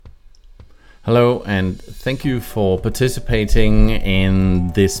Hello, and thank you for participating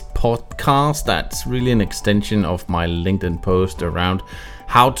in this podcast. That's really an extension of my LinkedIn post around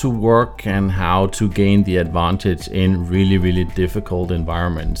how to work and how to gain the advantage in really difficult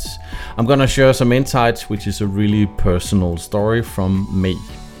environments. I'm going to share some insights, which is a really personal story from me.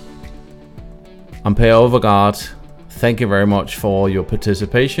 I'm Per Overgaard. Thank you very much for your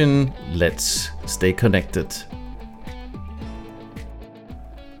participation. Let's stay connected.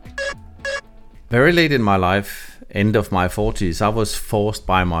 Very late in my life, end of my 40s, I was forced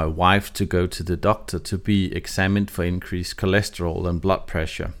by my wife to go to the doctor to be examined for increased cholesterol and blood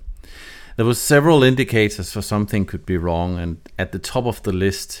pressure. There were several indicators for something could be wrong, and at the top of the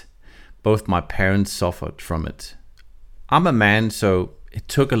list, both my parents suffered from it. I'm a man, so it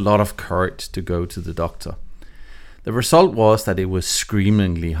took a lot of courage to go to the doctor. The result was that it was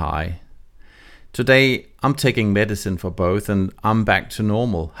screamingly high. Today, I'm taking medicine for both and I'm back to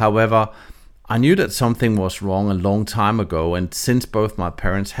normal. However, I knew that something was wrong a long time ago, and since both my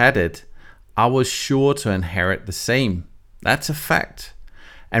parents had it, I was sure to inherit the same. That's a fact.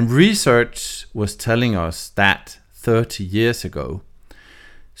 And research was telling us that 30 years ago.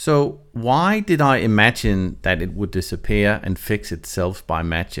 So why did I imagine that it would disappear and fix itself by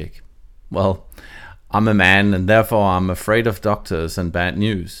magic? Well, I'm a man and therefore I'm afraid of doctors and bad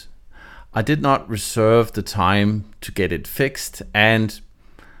news. I did not reserve the time to get it fixed, and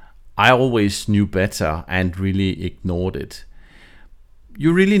I always knew better and really ignored it.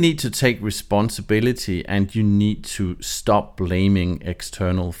 You really need to take responsibility and you need to stop blaming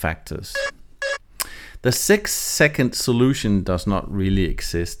external factors. The 6-second solution does not really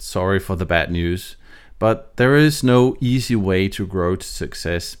exist. Sorry for the bad news. But there is no easy way to grow to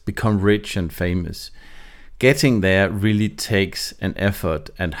success, become rich and famous. Getting there really takes an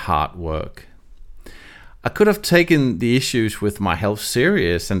effort and hard work. I could have taken the issues with my health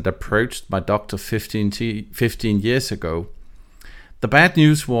serious and approached my doctor 15 years ago. The bad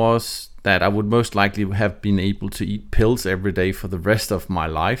news was that I would most likely have been able to eat pills every day for the rest of my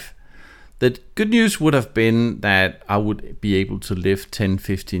life. The good news would have been that I would be able to live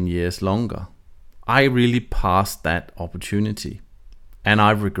 10-15 years longer. I really passed that opportunity, and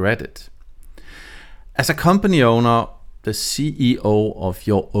I regret it. As a company owner, the CEO of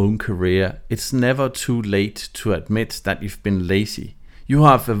your own career, it's never too late to admit that you've been lazy. You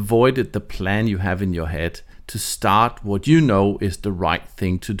have avoided the plan you have in your head to start what you know is the right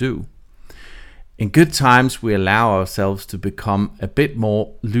thing to do. In good times, we allow ourselves to become a bit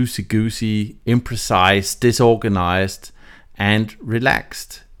more loosey-goosey, imprecise, disorganized, and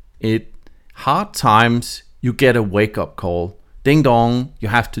relaxed. In hard times, you get a wake-up call. Ding dong, you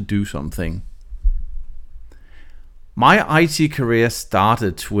have to do something. My IT career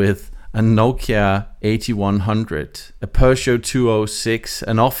started with a Nokia 8100, a Peugeot 206,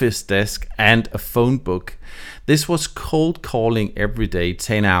 an office desk, and a phone book. This was cold calling every day,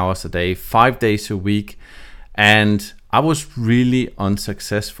 10 hours a day, 5 days a week, and I was really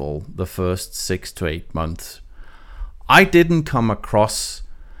unsuccessful the first 6 to 8 months. I didn't come across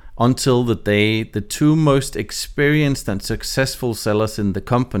until the day the two most experienced and successful sellers in the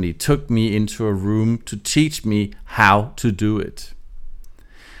company took me into a room to teach me how to do it.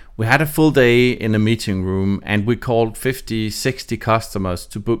 We had a full day in a meeting room and we called 50-60 customers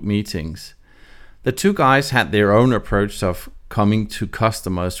to book meetings. The two guys had their own approach of coming to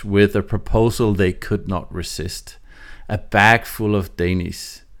customers with a proposal they could not resist. A bag full of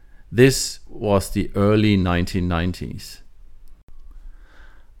Danish. This was the early 1990s.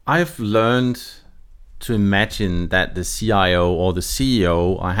 I've learned to imagine that the CIO or the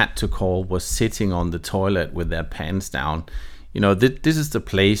CEO I had to call was sitting on the toilet with their pants down. This is the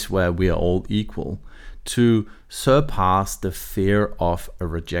place where we are all equal, to surpass the fear of a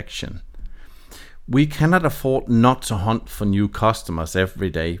rejection. We cannot afford not to hunt for new customers every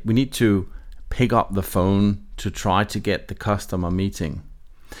day. We need to pick up the phone to try to get the customer meeting.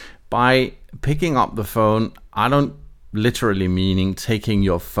 By picking up the phone, I don't literally meaning taking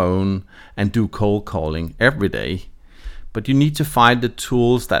your phone and do cold calling every day. But you need to find the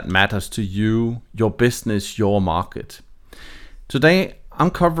tools that matters to you, your business, your market. Today, I'm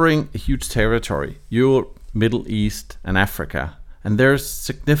covering a huge territory, Europe, Middle East, and Africa. And there's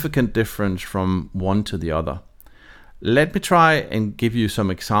significant difference from one to the other. Let me try and give you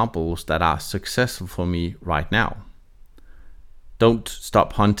some examples that are successful for me right now. Don't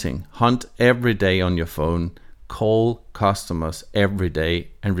stop hunting. Hunt every day on your phone. Call customers every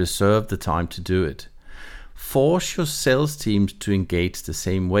day and reserve the time to do it. Force your sales teams to engage the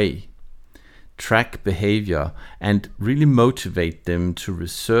same way. Track behavior and really motivate them to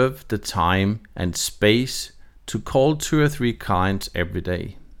reserve the time and space to call 2 or 3 clients every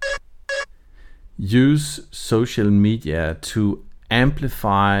day. Use social media to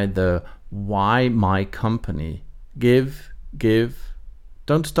amplify the why my company. Give,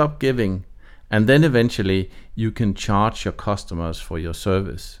 don't stop giving. And then eventually you can charge your customers for your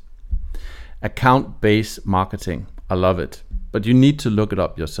service. Account-based marketing, I love it, but you need to look it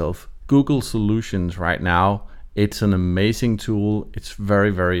up yourself. Google Solutions right now, it's an amazing tool. It's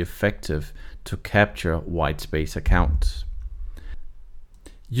very, very effective to capture white space accounts.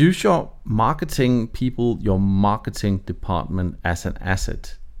 Use your marketing people, your marketing department as an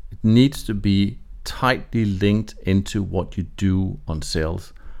asset. It needs to be tightly linked into what you do on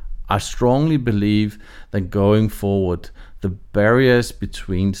sales. I strongly believe that going forward, the barriers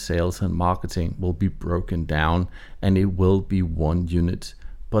between sales and marketing will be broken down and it will be one unit.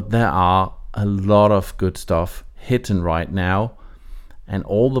 But there are a lot of good stuff hidden right now, and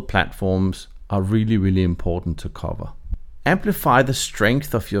all the platforms are really, really important to cover. Amplify the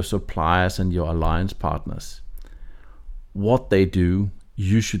strength of your suppliers and your alliance partners. What they do,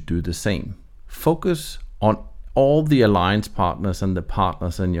 you should do the same. Focus on all the alliance partners and the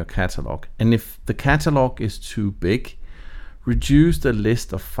partners in your catalog. And if the catalog is too big, reduce the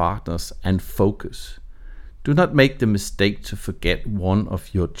list of partners and focus. Do not make the mistake to forget one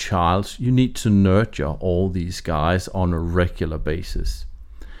of your childs. You need to nurture all these guys on a regular basis.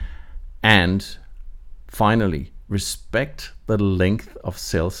 And finally, respect the length of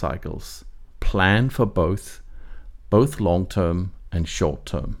sales cycles. Plan for both long-term and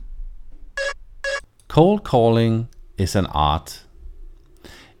short-term. Cold calling is an art.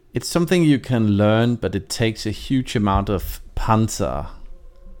 It's something you can learn, but it takes a huge amount of panzer,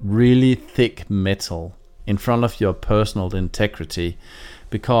 really thick metal, in front of your personal integrity,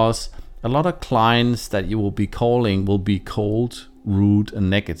 because a lot of clients that you will be calling will be cold, rude, and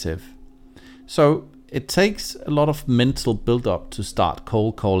negative. So it takes a lot of mental build-up to start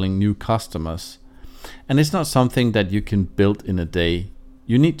cold calling new customers. And it's not something that you can build in a day.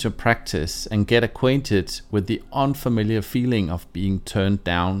 You need to practice and get acquainted with the unfamiliar feeling of being turned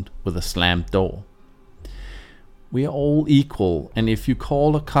down with a slammed door. We are all equal, and if you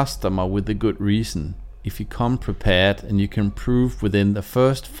call a customer with a good reason, if you come prepared and you can prove within the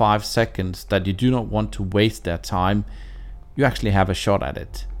first 5 seconds that you do not want to waste their time, you actually have a shot at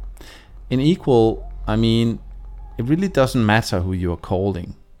it. In equal, I mean, it really doesn't matter who you are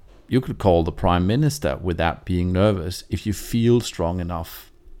calling. You could call the Prime Minister without being nervous if you feel strong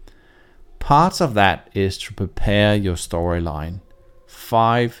enough. Part of that is to prepare your storyline.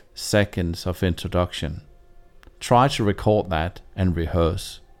 5 seconds of introduction. Try to record that and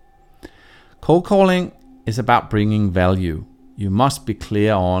rehearse. Cold calling is about bringing value. You must be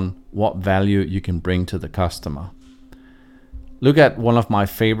clear on what value you can bring to the customer. Look at one of my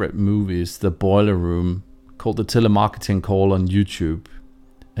favorite movies, The Boiler Room, called The Telemarketing Call on YouTube.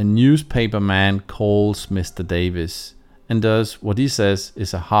 A newspaper man calls Mr. Davis and does what he says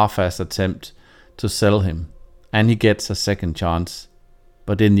is a half-assed attempt to sell him, and he gets a second chance,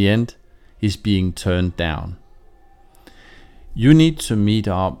 but in the end he's being turned down. You need to meet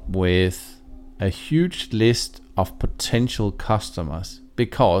up with a huge list of potential customers,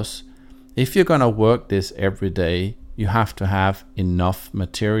 because if you're gonna work this every day, you have to have enough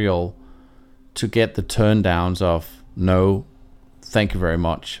material to get the turndowns of no, thank you very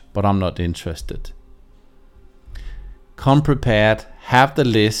much, but I'm not interested. Come prepared, have the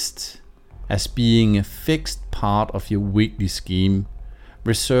list as being a fixed part of your weekly scheme.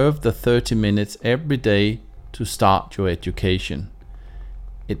 Reserve the 30 minutes every day to start your education.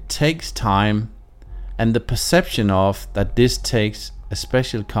 It takes time, and the perception of that this takes a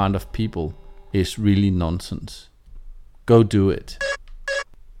special kind of people is really nonsense. Go do it.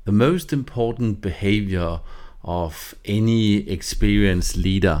 The most important behavior of any experienced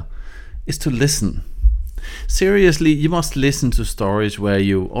leader is to listen. Seriously, you must listen to stories where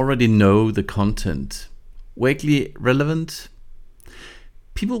you already know the content. Vaguely relevant?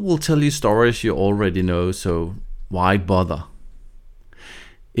 People will tell you stories you already know, so why bother?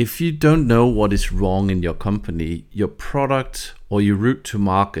 If you don't know what is wrong in your company, your product, or your route to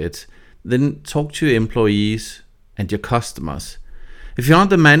market, then talk to your employees and your customers. If you aren't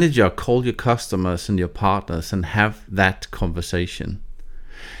the manager, call your customers and your partners and have that conversation.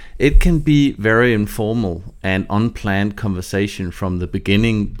 It can be very informal and unplanned conversation from the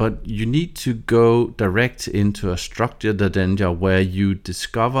beginning, but you need to go direct into a structured agenda where you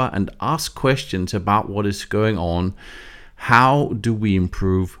discover and ask questions about what is going on. How do we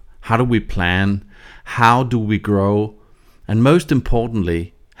improve? How do we plan? How do we grow? And most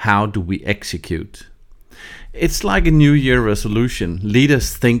importantly, how do we execute? It's like a New Year resolution.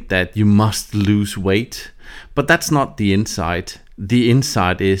 Leaders think that you must lose weight, but that's not the insight. The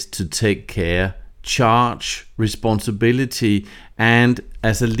insight is to take care charge, responsibility, and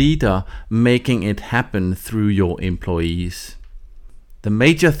as a leader, making it happen through your employees. The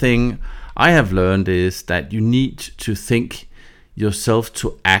major thing I have learned is that you need to think yourself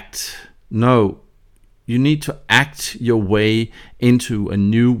to act. No, you need to act your way into a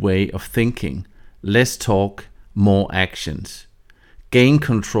new way of thinking. Less talk, more actions. Gain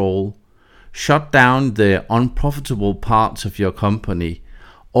control. Shut down the unprofitable parts of your company.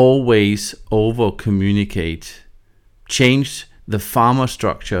 Always over-communicate. Change the farmer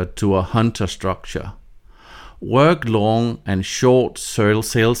structure to a hunter structure. Work long and short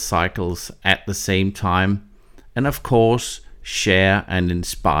sales cycles at the same time. And of course, share and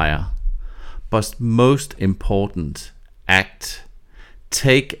inspire. But most important, act.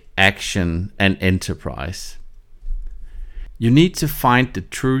 Take action and enterprise. You need to find the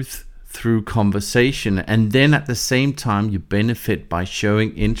truth through conversation, and then at the same time you benefit by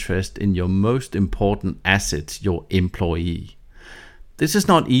showing interest in your most important asset, your employee. This is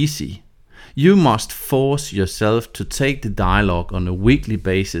not easy. You must force yourself to take the dialogue on a weekly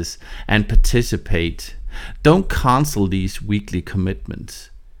basis and participate. Don't cancel these weekly commitments.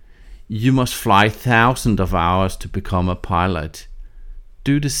 You must fly thousands of hours to become a pilot.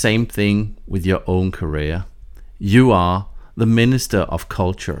 Do the same thing with your own career. You are the Minister of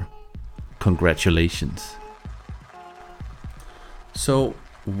Culture. Congratulations. So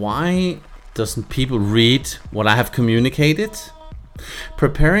why doesn't people read what I have communicated?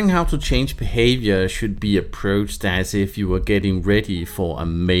 Preparing how to change behavior should be approached as if you were getting ready for a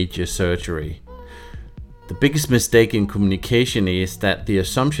major surgery. The biggest mistake in communication is that the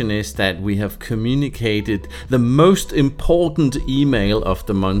assumption is that we have communicated the most important email of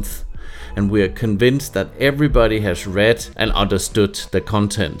the month, and we are convinced that everybody has read and understood the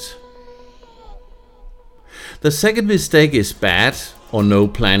content. The second mistake is bad or no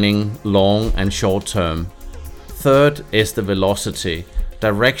planning, long and short term. Third is the velocity,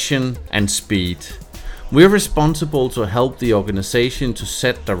 direction and speed. We're responsible to help the organization to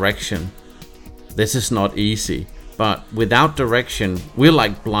set direction. This is not easy, but without direction, we're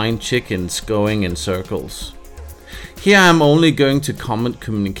like blind chickens going in circles. Here I'm only going to comment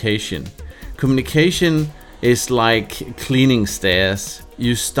communication. Communication is like cleaning stairs.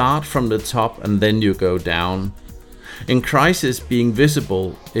 You start from the top and then you go down. In crisis, being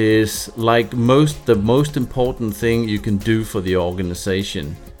visible is like the most important thing you can do for the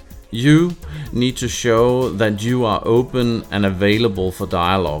organization. You need to show that you are open and available for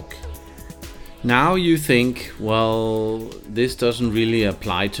dialogue. Now you think, well, this doesn't really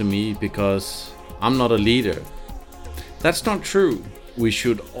apply to me because I'm not a leader. That's not true. We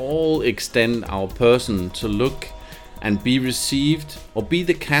should all extend our person to look and be received or be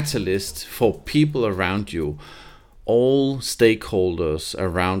the catalyst for people around you. All stakeholders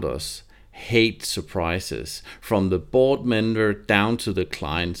around us hate surprises, from the board member down to the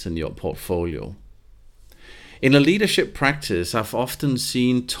clients in your portfolio. In a leadership practice, I've often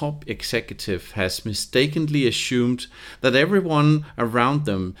seen top executive has mistakenly assumed that everyone around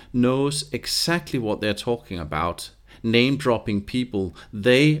them knows exactly what they're talking about, name-dropping people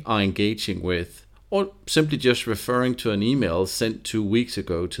they are engaging with, or simply just referring to an email sent 2 weeks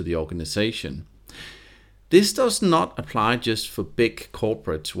ago to the organization. This does not apply just for big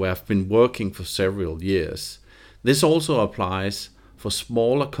corporates where I've been working for several years. This also applies for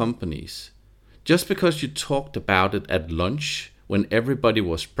smaller companies. Just because you talked about it at lunch when everybody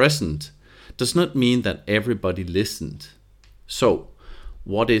was present does not mean that everybody listened. So,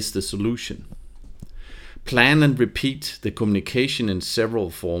 what is the solution? Plan and repeat the communication in several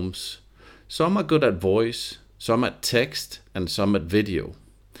forms. Some are good at voice, some at text, and some at video.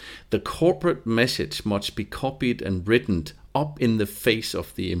 The corporate message must be copied and written up in the face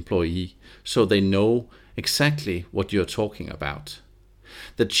of the employee so they know exactly what you're talking about.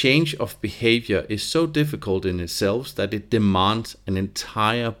 The change of behavior is so difficult in itself that it demands an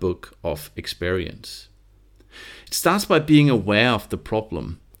entire book of experience. It starts by being aware of the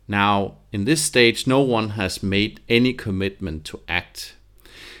problem. Now, in this stage, no one has made any commitment to act.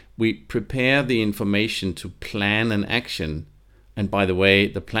 We prepare the information to plan an action. And by the way,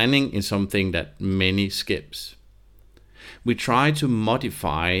 the planning is something that many skips. We try to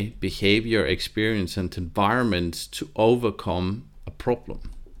modify behavior, experience, and environment to overcome a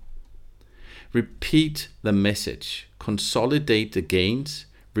problem. Repeat the message, consolidate the gains,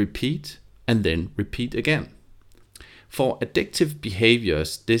 repeat, and then repeat again. For addictive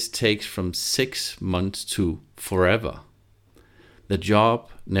behaviors, this takes from 6 months to forever. The job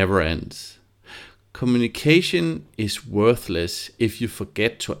never ends. Communication is worthless if you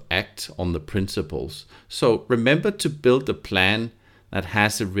forget to act on the principles. So remember to build a plan that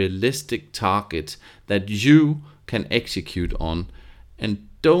has a realistic target that you can execute on, and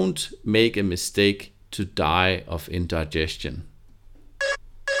don't make a mistake to die of indigestion.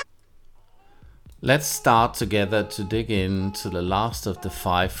 Let's start together to dig into the last of the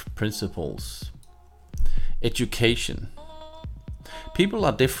 5 principles. Education. People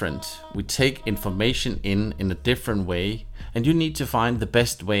are different. We take information in a different way, and you need to find the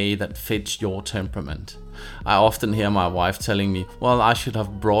best way that fits your temperament. I often hear my wife telling me, well, I should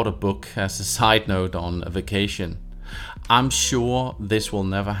have brought a book as a side note on a vacation. I'm sure this will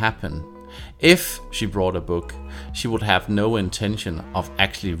never happen. If she brought a book, she would have no intention of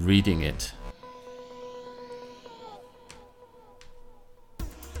actually reading it.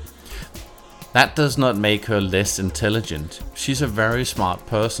 That does not make her less intelligent. She's a very smart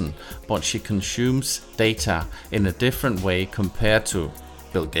person, but she consumes data in a different way compared to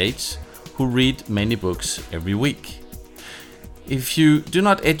Bill Gates, who read many books every week. If you do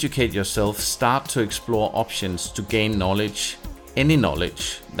not educate yourself, start to explore options to gain knowledge, any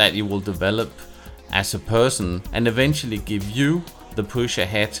knowledge that you will develop as a person and eventually give you the push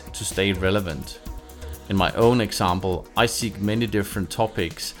ahead to stay relevant. In my own example, I seek many different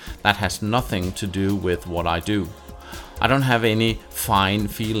topics that has nothing to do with what I do. I don't have any fine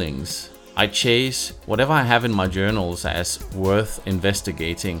feelings. I chase whatever I have in my journals as worth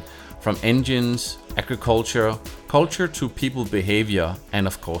investigating, from engines, agriculture, culture to people behavior, and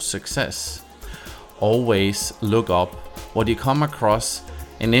of course success. Always look up what you come across,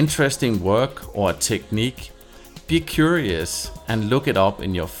 an interesting work or a technique. Be curious and look it up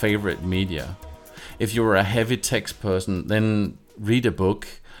in your favorite media. If you're a heavy text person, then read a book.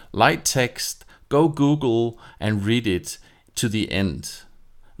 Light text, go Google and read it to the end.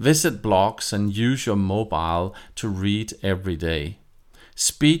 Visit blogs and use your mobile to read every day.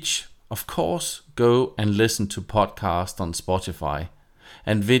 Speech, of course, go and listen to podcasts on Spotify.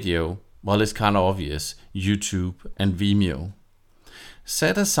 And video, well, it's kind of obvious, YouTube and Vimeo.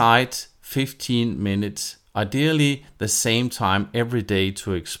 Set aside 15 minutes, ideally the same time every day,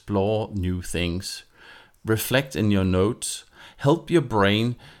 to explore new things. Reflect in your notes. Help your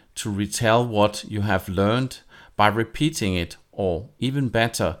brain to retell what you have learned by repeating it, or even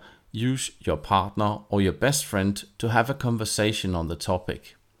better, use your partner or your best friend to have a conversation on the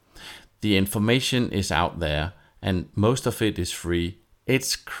topic. The information is out there and most of it is free.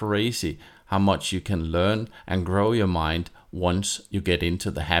 It's crazy how much you can learn and grow your mind once you get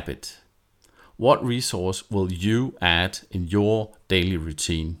into the habit. What resource will you add in your daily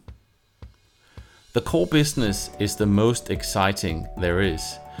routine? The core business is the most exciting there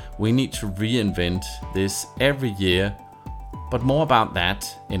is. We need to reinvent this every year, but more about that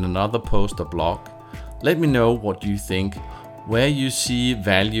in another post or blog. Let me know what you think, where you see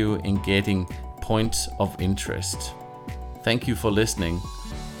value in getting points of interest. Thank you for listening.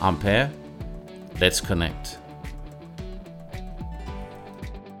 I'm Per. Let's connect.